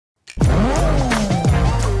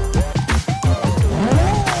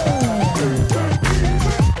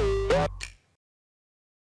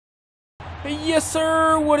Yes,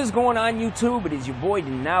 sir. What is going on, YouTube? It is your boy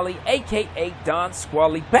Denali, aka Don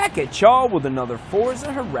Squally, back at y'all with another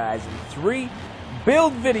Forza Horizon 3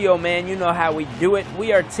 build video, man. You know how we do it.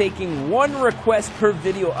 We are taking one request per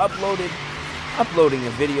video uploaded, uploading a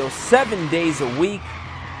video 7 days a week.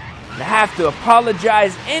 I have to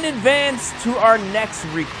apologize in advance to our next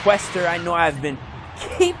requester. I know I've been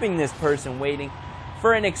keeping this person waiting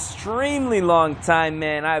for an extremely long time,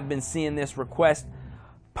 man. I've been seeing this request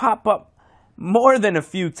pop up more than a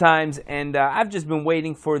few times, and I've just been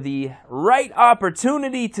waiting for the right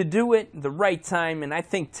opportunity to do it, the right time, and I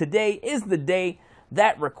think today is the day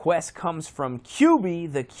that request comes from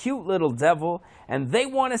QB, the cute little devil, and they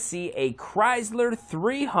want to see a Chrysler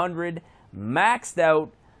 300 maxed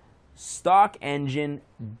out stock engine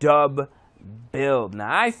dub build.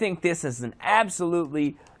 Now, I think this is an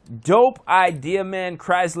absolutely dope idea, man.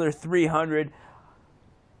 Chrysler 300,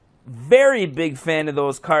 very big fan of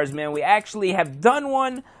those cars, man. We actually have done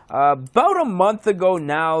one about a month ago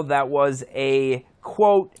now that was a,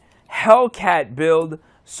 quote, Hellcat build.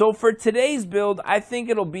 So for today's build, I think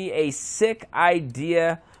it'll be a sick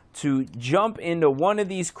idea to jump into one of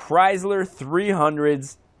these Chrysler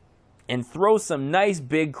 300s and throw some nice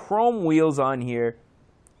big chrome wheels on here,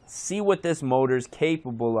 see what this motor's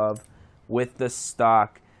capable of with the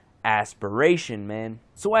stock aspiration, man.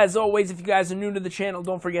 So as always, if you guys are new to the channel,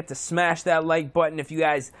 don't forget to smash that like button. If you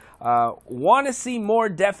guys want to see more,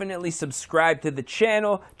 definitely subscribe to the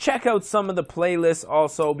channel. Check out some of the playlists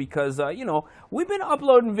also, because you know, we've been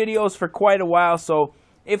uploading videos for quite a while. So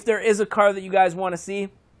if there is a car that you guys want to see,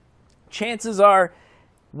 chances are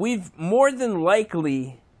we've more than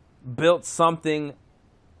likely built something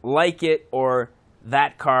like it or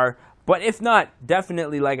that car. But if not,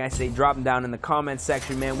 definitely, like I say, drop them down in the comments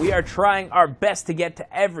section, man. We are trying our best to get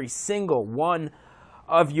to every single one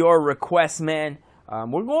of your requests, man.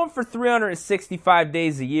 We're going for 365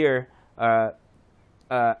 days a year of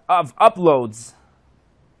uploads.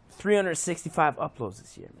 365 uploads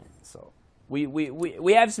this year, man. So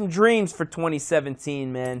we have some dreams for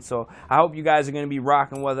 2017, man. So I hope you guys are going to be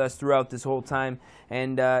rocking with us throughout this whole time.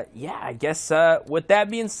 And yeah, I guess with that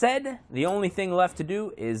being said, the only thing left to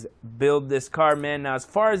do is build this car, man. Now, as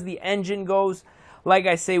far as the engine goes, like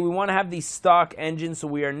I say, we want to have these stock engines, so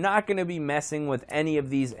we are not going to be messing with any of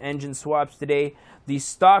these engine swaps today. The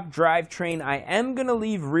stock drivetrain, I am going to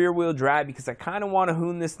leave rear-wheel drive because I kind of want to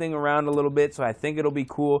hoon this thing around a little bit, so I think it'll be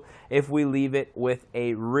cool if we leave it with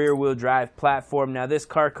a rear-wheel drive platform. Now, this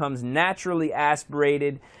car comes naturally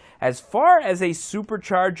aspirated. As far as a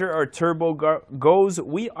supercharger or turbo goes,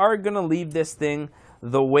 we are going to leave this thing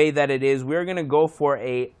the way that it is. We're going to go for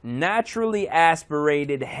a naturally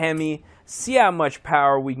aspirated Hemi, see how much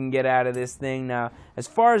power we can get out of this thing. Now, as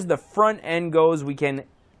far as the front end goes, we can,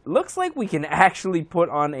 looks like we can actually put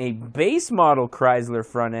on a base model Chrysler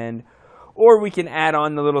front end, or we can add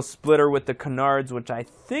on the little splitter with the canards, which I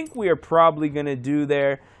think we are probably going to do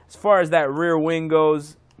there. As far as that rear wing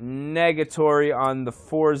goes, negatory on the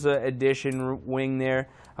Forza edition wing there.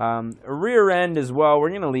 Rear end as well, we're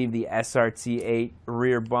going to leave the SRT8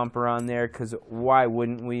 rear bumper on there, because why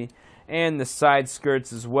wouldn't we? And the side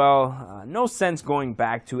skirts as well. No sense going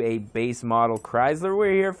back to a base model Chrysler.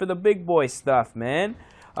 We're here for the big boy stuff, man.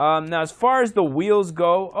 Now, as far as the wheels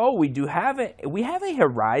go, oh, we have a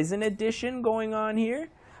Horizon edition going on here.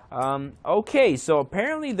 Okay, so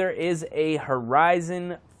apparently there is a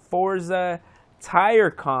Horizon Forza tire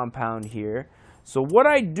compound here. So what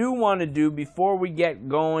I do want to do before we get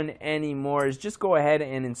going anymore is just go ahead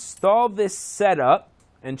and install this setup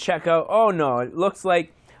and check out. Oh no, it looks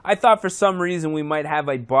like, I thought for some reason we might have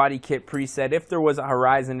a body kit preset if there was a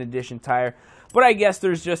Horizon Edition tire, but I guess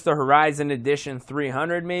there's just a Horizon Edition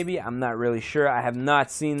 300 maybe. I'm not really sure. I have not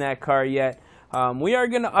seen that car yet. We are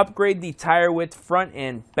going to upgrade the tire width front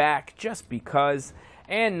and back just because.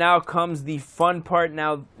 And now comes the fun part.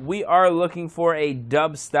 Now, we are looking for a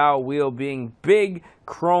dub style wheel, being big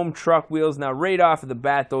chrome truck wheels. Now, right off of the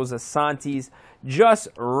bat, those Asantis just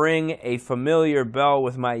ring a familiar bell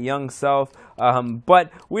with my young self.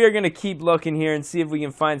 But we are going to keep looking here and see if we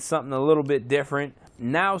can find something a little bit different.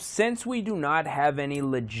 Now, since we do not have any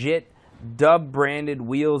legit dub branded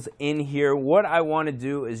wheels in here, what I want to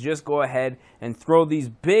do is just go ahead and throw these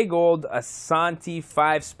big old Asanti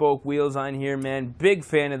 5-spoke wheels on here, man. Big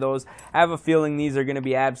fan of those. I have a feeling these are going to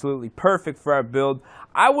be absolutely perfect for our build.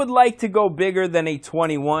 I would like to go bigger than a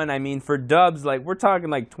 21. I mean, for dubs, like, we're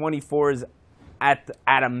talking like 24s at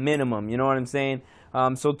a minimum, you know what I'm saying?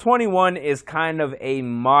 So 21 is kind of a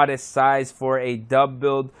modest size for a dub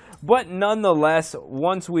build, but nonetheless,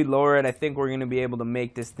 once we lower it, I think we're going to be able to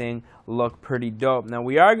make this thing look pretty dope. Now,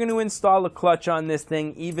 we are going to install a clutch on this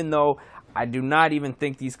thing, even though I do not even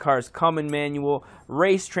think these cars come in manual.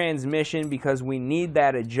 Race transmission, because we need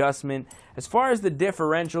that adjustment. As far as the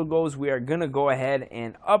differential goes, we are going to go ahead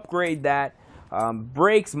and upgrade that.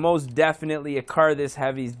 Brakes, most definitely. A car this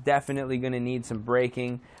heavy is definitely going to need some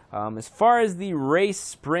braking. As far as the race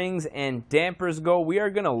springs and dampers go, we are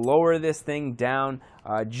going to lower this thing down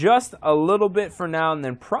just a little bit for now, and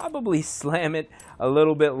then probably slam it a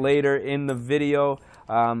little bit later in the video.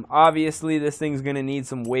 Obviously, this thing's going to need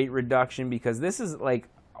some weight reduction because this is like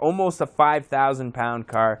almost a 5,000 pound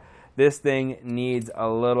car. This thing needs a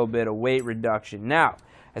little bit of weight reduction. Now,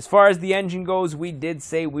 as far as the engine goes, we did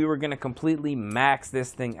say we were going to completely max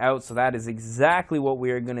this thing out, so that is exactly what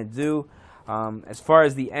we are going to do. As far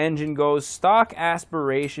as the engine goes, stock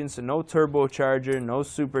aspiration, so no turbocharger, no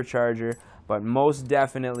supercharger, but most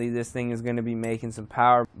definitely this thing is going to be making some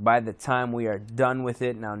power by the time we are done with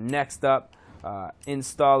it. Now, next up,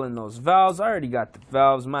 installing those valves. I already got the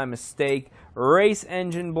valves, my mistake. Race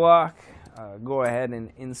engine block, go ahead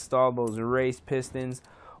and install those race pistons,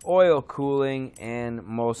 oil cooling, and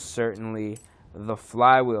most certainly the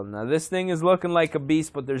flywheel. Now this thing is looking like a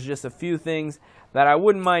beast, but there's just a few things that I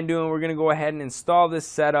wouldn't mind doing. We're going to go ahead and install this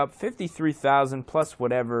setup, $53,000 plus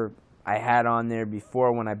whatever I had on there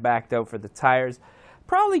before when I backed out for the tires.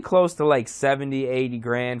 Probably close to like 70, 80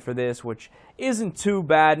 grand for this, which isn't too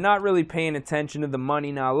bad. Not really paying attention to the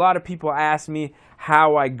money. Now, a lot of people ask me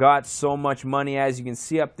how I got so much money. As you can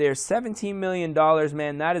see up there, $17 million,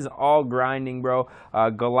 man. That is all grinding, bro.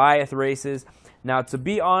 Goliath races. Now, to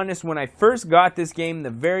be honest, when I first got this game, the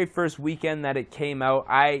very first weekend that it came out,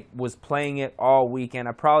 I was playing it all weekend.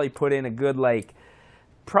 I probably put in a good,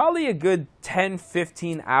 probably a good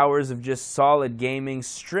 10-15 hours of just solid gaming,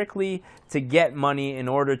 strictly to get money in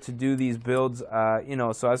order to do these builds. You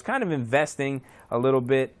know, so I was kind of investing a little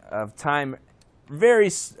bit of time very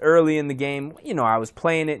early in the game. You know, I was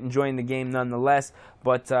playing it, enjoying the game nonetheless.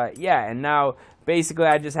 But yeah, and now basically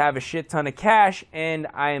I just have a shit ton of cash and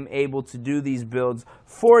I am able to do these builds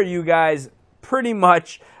for you guys pretty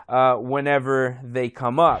much whenever they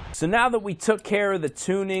come up. So now that we took care of the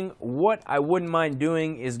tuning, what I wouldn't mind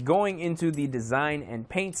doing is going into the design and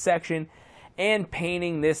paint section and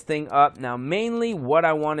painting this thing up. Now mainly what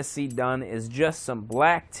I want to see done is just some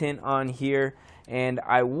black tint on here, and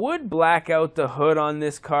I would black out the hood on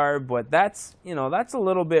this car, but that's, you know, that's a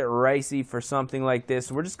little bit ricey for something like this.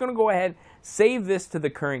 So we're just going to go ahead, save this to the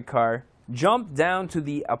current car, jump down to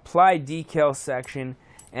the apply decal section,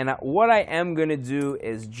 and what I am going to do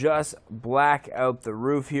is just black out the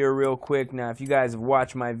roof here real quick. Now, if you guys have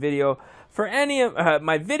watched my video, for any of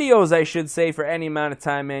my videos, I should say, for any amount of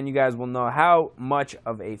time, man, you guys will know how much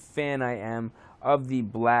of a fan I am of the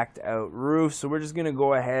blacked out roof. So we're just going to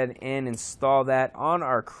go ahead and install that on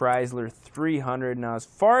our Chrysler 300. Now, as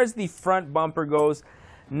far as the front bumper goes,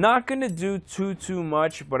 not going to do too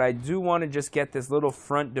much, but I do want to just get this little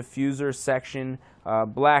front diffuser section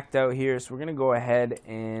blacked out here. So we're going to go ahead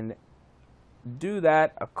and do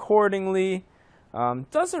that accordingly.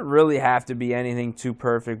 Doesn't really have to be anything too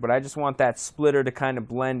perfect, but I just want that splitter to kind of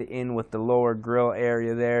blend in with the lower grill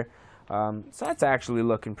area there. So that's actually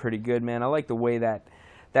looking pretty good, man. I like the way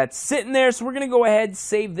that's sitting there. So we're going to go ahead,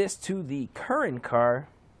 save this to the current car,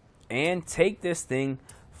 and take this thing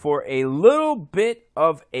for a little bit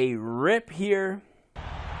of a rip here.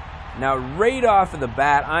 Now, right off of the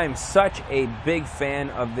bat, I am such a big fan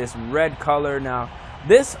of this red color. Now,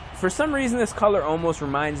 this, for some reason, this color almost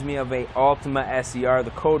reminds me of a Altima SER,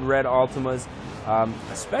 the Code Red Altimas,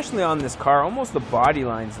 especially on this car. Almost the body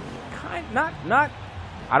lines, not.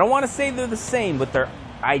 I don't want to say they're the same, but they're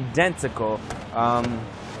identical.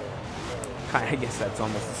 I guess that's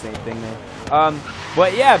almost the same thing, man.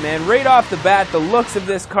 But yeah, man, right off the bat, the looks of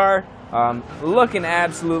this car, looking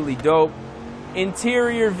absolutely dope.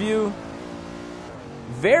 Interior view,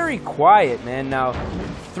 very quiet, man. Now,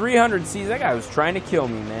 300Cs, that guy was trying to kill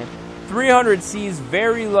me, man. 300Cs,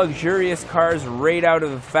 very luxurious cars right out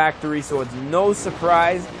of the factory, so it's no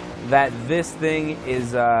surprise that this thing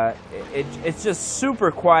is, it's just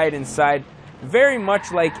super quiet inside. Very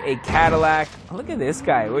much like a Cadillac. Look at this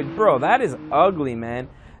guy. Bro, that is ugly, man.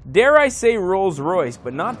 Dare I say Rolls Royce,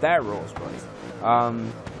 but not that Rolls Royce.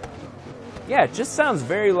 Yeah, it just sounds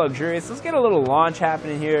very luxurious. Let's get a little launch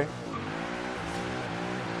happening here.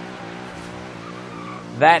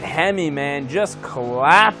 That Hemi, man, just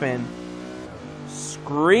clapping,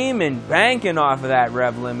 screaming, banking off of that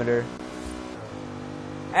rev limiter.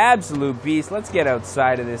 Absolute beast. Let's get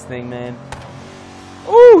outside of this thing, man.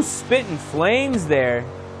 Ooh, spitting flames there.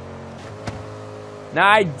 Now,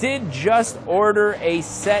 I did just order a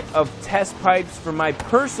set of test pipes for my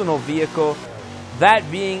personal vehicle, that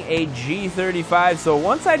being a G35. So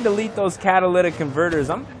once I delete those catalytic converters,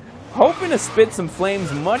 I'm hoping to spit some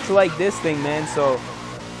flames much like this thing, man. So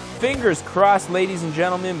fingers crossed, ladies and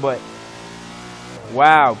gentlemen. But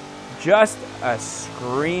wow, just a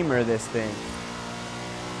screamer, this thing.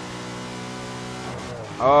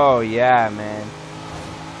 Oh yeah, man.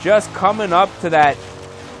 Just coming up to that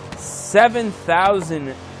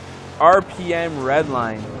 7,000 RPM red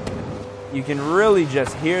line. You can really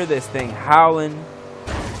just hear this thing howling.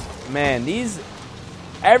 Man,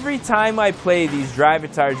 every time I play, these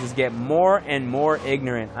drivatars just get more and more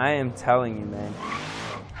ignorant. I am telling you, man.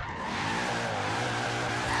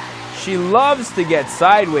 She loves to get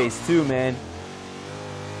sideways too, man.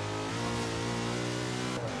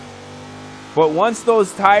 But once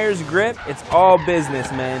those tires grip, it's all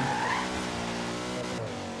business, man.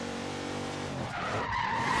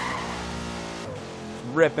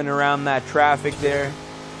 Ripping around that traffic there.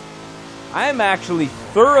 I am actually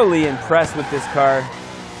thoroughly impressed with this car.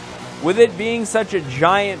 With it being such a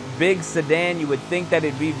giant, big sedan, you would think that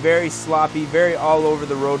it'd be very sloppy, very all over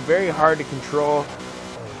the road, very hard to control.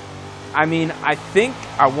 I mean, I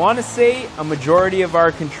want to say a majority of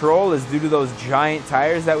our control is due to those giant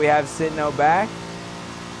tires that we have sitting out back.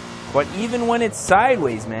 But even when it's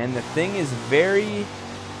sideways, man, the thing is very,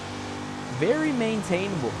 very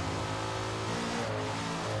maintainable.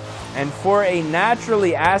 And for a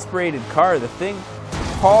naturally aspirated car, the thing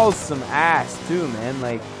hauls some ass too, man.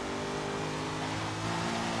 Like,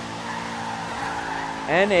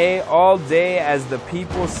 NA all day, as the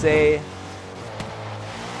people say.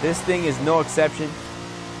 This thing is no exception.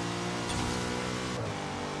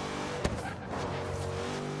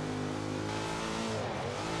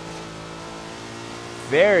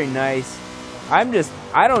 Very nice. I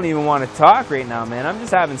don't even want to talk right now, man. I'm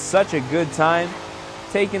just having such a good time.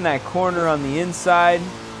 Taking that corner on the inside.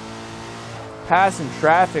 Passing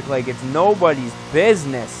traffic like it's nobody's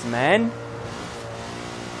business, man.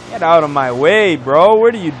 Get out of my way, bro.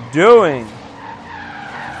 What are you doing?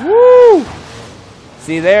 Woo!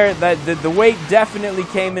 See there, the weight definitely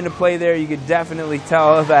came into play there. You could definitely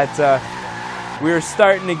tell that we were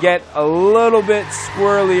starting to get a little bit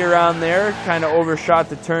squirrely around there. Kind of overshot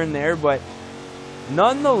the turn there, but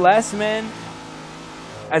nonetheless, man,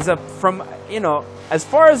 as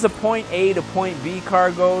far as a point A to point B car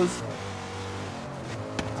goes,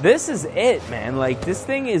 this is it, man. Like, this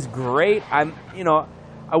thing is great.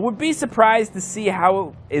 I would be surprised to see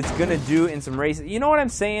how it's going to do in some races. You know what I'm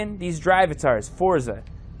saying? These drivatars, Forza.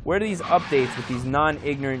 Where are these updates with these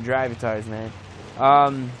non-ignorant drivatars, man?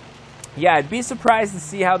 Yeah, I'd be surprised to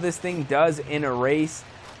see how this thing does in a race,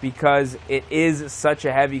 because it is such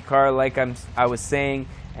a heavy car, like I was saying.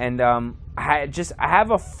 And I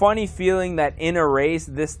have a funny feeling that in a race,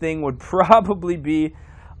 this thing would probably be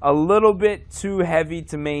a little bit too heavy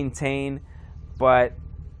to maintain. But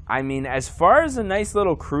I mean, as far as a nice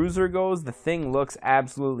little cruiser goes, the thing looks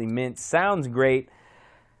absolutely mint. Sounds great.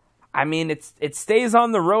 I mean, it stays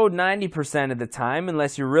on the road 90% of the time,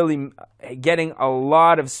 unless you're really getting a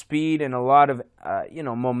lot of speed and a lot of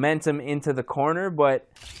momentum into the corner. But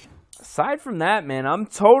aside from that, man, I'm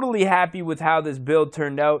totally happy with how this build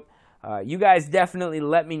turned out. You guys definitely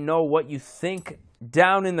let me know what you think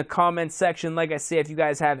down in the comment section. Like I say, if you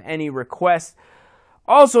guys have any requests,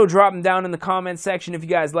 also drop them down in the comment section. If you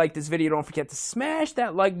guys like this video, don't forget to smash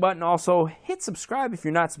that like button. Also, hit subscribe if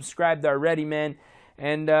you're not subscribed already, man.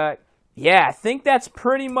 And yeah, I think that's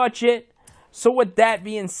pretty much it. So with that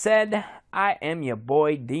being said, I am your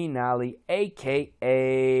boy D Nolly,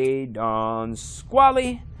 aka Don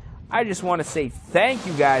Squally. I just want to say thank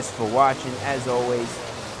you guys for watching. As always,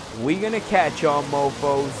 we gonna catch y'all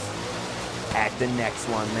mofos at the next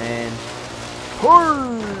one, man.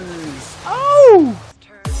 Peace! Oh!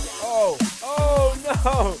 Oh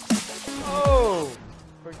no! Oh!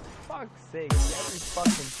 For fuck's sake, every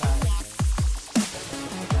fucking time.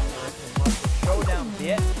 Showdown,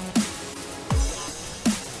 bitch.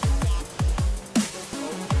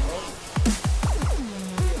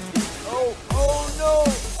 Oh no!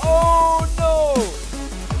 Oh no!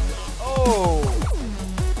 Oh!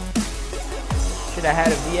 Should have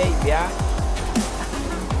had a V8, yeah?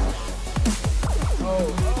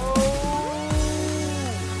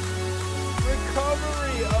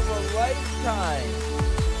 Recovery of a lifetime.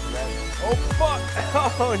 Oh fuck!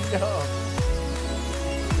 Oh no!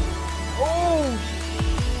 Oh!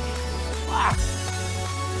 Fuck!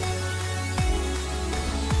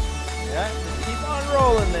 Yeah, just keep on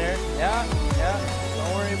rolling there. Yeah.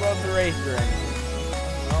 Don't worry about the racer anymore.